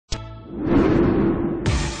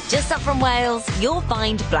Just up from Wales, you'll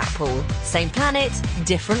find Blackpool. Same planet,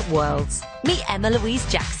 different worlds. Meet Emma Louise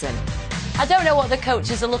Jackson. I don't know what the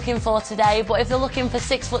coaches are looking for today, but if they're looking for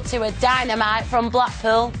 6'2" of dynamite from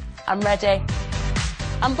Blackpool, I'm ready.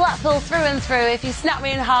 I'm Blackpool through and through. If you snap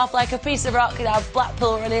me in half like a piece of rock, you'd have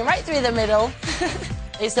Blackpool running right through the middle.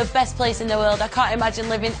 It's the best place in the world. I can't imagine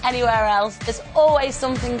living anywhere else. There's always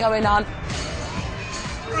something going on.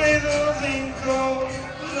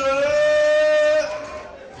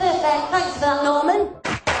 Perfect, thanks for that, Norman.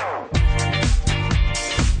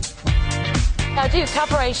 I do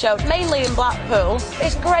cabaret shows, mainly in Blackpool.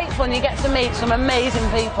 It's great fun, you get to meet some amazing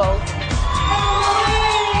people.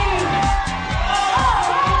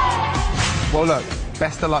 Well, look,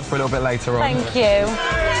 best of luck for a little bit later on. Thank you.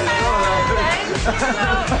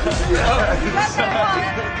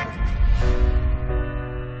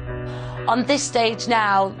 On this stage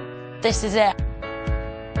now, this is it.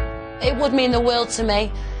 It would mean the world to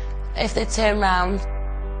me if they turned round.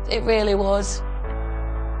 It really would.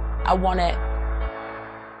 I want it.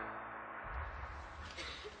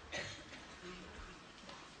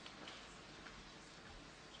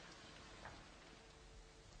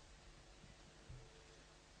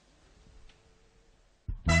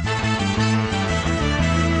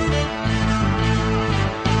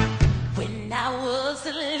 When I was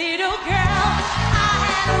a little girl, I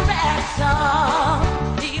had a rap song,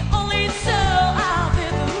 the only soul I've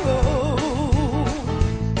ever wrote.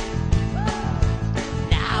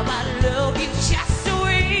 Now I love you just the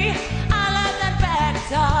way I love that rag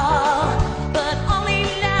doll, but only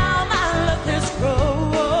now my love has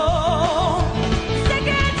grown.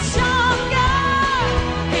 Second stronger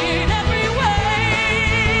in every way,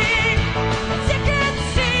 second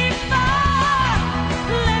safer,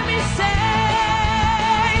 let me say.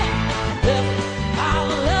 If I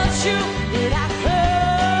loved you, did I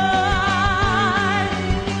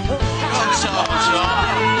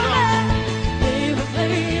baby,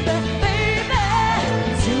 baby, baby,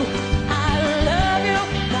 do I love you?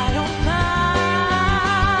 I don't mind.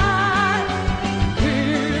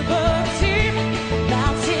 River deep,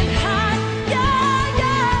 mountain high, yeah,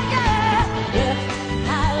 yeah, yeah. If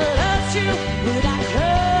I loved you, would I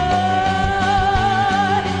cry?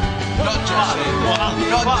 Not just it,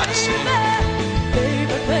 not just it.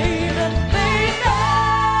 Baby, baby, baby.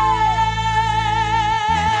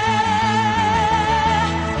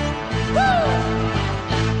 Woo!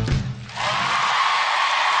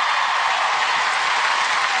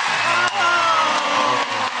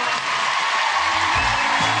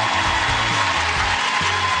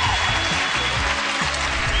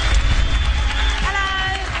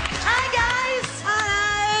 Hi guys. Hi.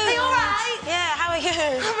 Are you all right? Yeah, how are you?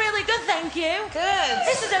 I'm really good, thank you. Good.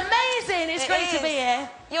 This is amazing. It's great to be here.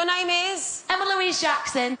 Your name is? Emma Louise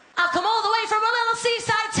Jackson. I've come all the way from a little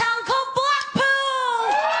seaside town called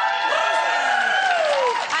Blackpool.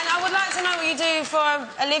 And I would like to know what you do for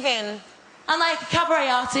a living. I'm like a cabaret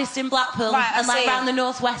artist in Blackpool. Right, I and like see. around the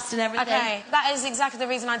northwest and everything. Okay, that is exactly the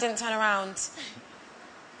reason I didn't turn around.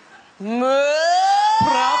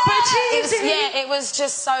 Proper cheesy. It was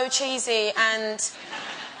just so cheesy and...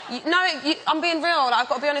 I'm being real, like, I've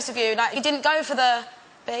got to be honest with you. Like, you didn't go for the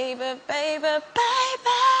baby, baby,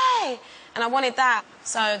 baby. And I wanted that,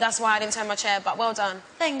 so that's why I didn't turn my chair, but well done.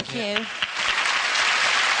 Thank you.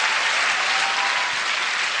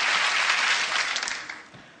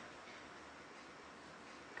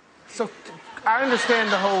 So, I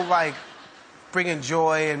understand the whole, like, bringing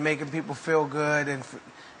joy and making people feel good and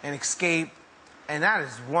escape, and that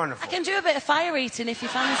is wonderful. I can do a bit of fire eating if you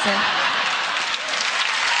fancy.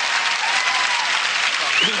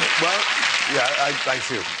 Well, yeah, I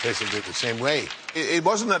feel basically the same way. It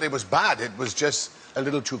wasn't that it was bad, it was just a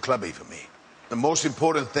little too clubby for me. The most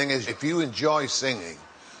important thing is if you enjoy singing,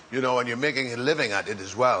 you know, and you're making a living at it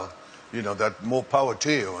as well, you know, that more power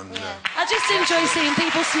to you. And I just enjoy seeing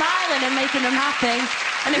people smiling and making them happy.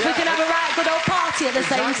 And if we can have a right good old party at the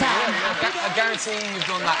same time. I guarantee you've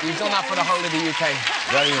done that. You've done that for the whole of the UK.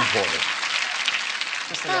 very important.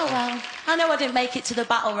 Oh, well. I know I didn't make it to the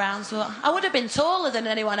battle rounds, but I would have been taller than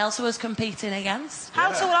anyone else who was competing against.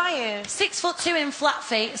 How tall are you? 6'2" in flat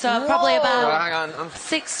feet, so I'm probably about Well, hang on.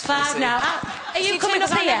 6'5" now. Are you coming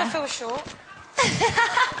up I here? never feel short.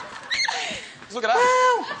 Look at that.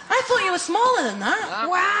 Wow, I thought you were smaller than that.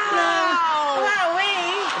 Wow!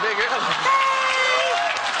 Wowee! Big girl.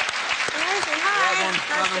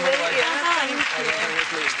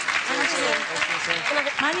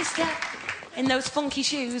 Mind your step. In those funky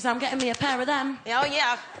shoes, I'm getting me a pair of them. Oh,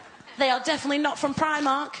 yeah. They are definitely not from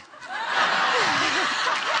Primark.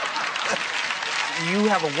 you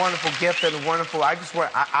have a wonderful gift and a wonderful. I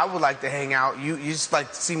would like to hang out. You just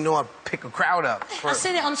like seem to know how to pick a crowd up. I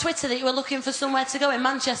seen it on Twitter that you were looking for somewhere to go in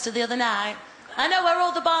Manchester the other night. I know where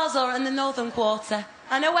all the bars are in the northern quarter.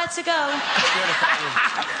 I know where to go.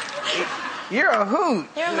 You're a hoot.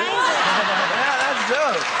 You're amazing. Yeah, that's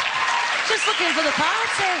dope. Just looking for the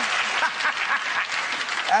party.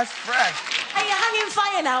 That's fresh. Are you hanging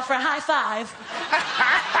fire now for a high five?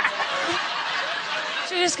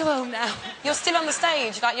 Should we just go home now? You're still on the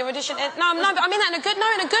stage, like your audition. No, but I mean that in a good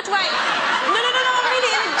way. No,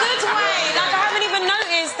 really, in a good way. Like, I haven't even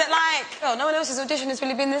noticed that, like, oh, no one else's audition has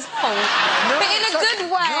really been this long. No, but in a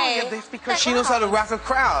good way. No, it's because she knows how to rock a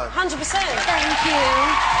crowd. 100%. Thank you.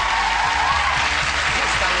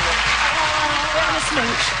 We're on a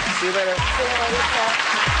smooch. See you later. See you later.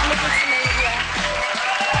 Lovely to meet you.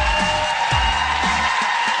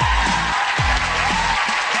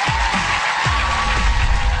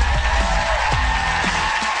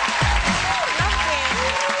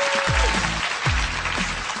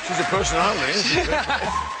 She's a personality, isn't she?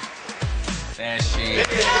 There she is.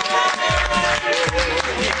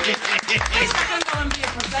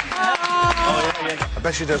 I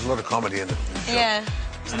bet she does a lot of comedy in it. Yeah.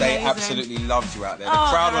 They absolutely loved you out there. The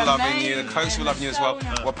crowd were loving you, the coach were loving you as well.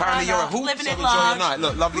 Well, apparently you're a hoot, so enjoy your night.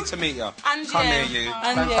 Look, lovely to meet you. And Come you. here, you.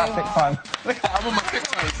 And Fantastic fun. Look at that, I'm on my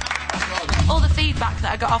pictures. All the feedback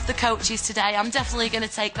that I got off the coaches today, I'm definitely going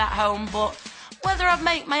to take that home, but whether I'd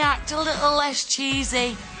make my act a little less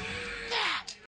cheesy,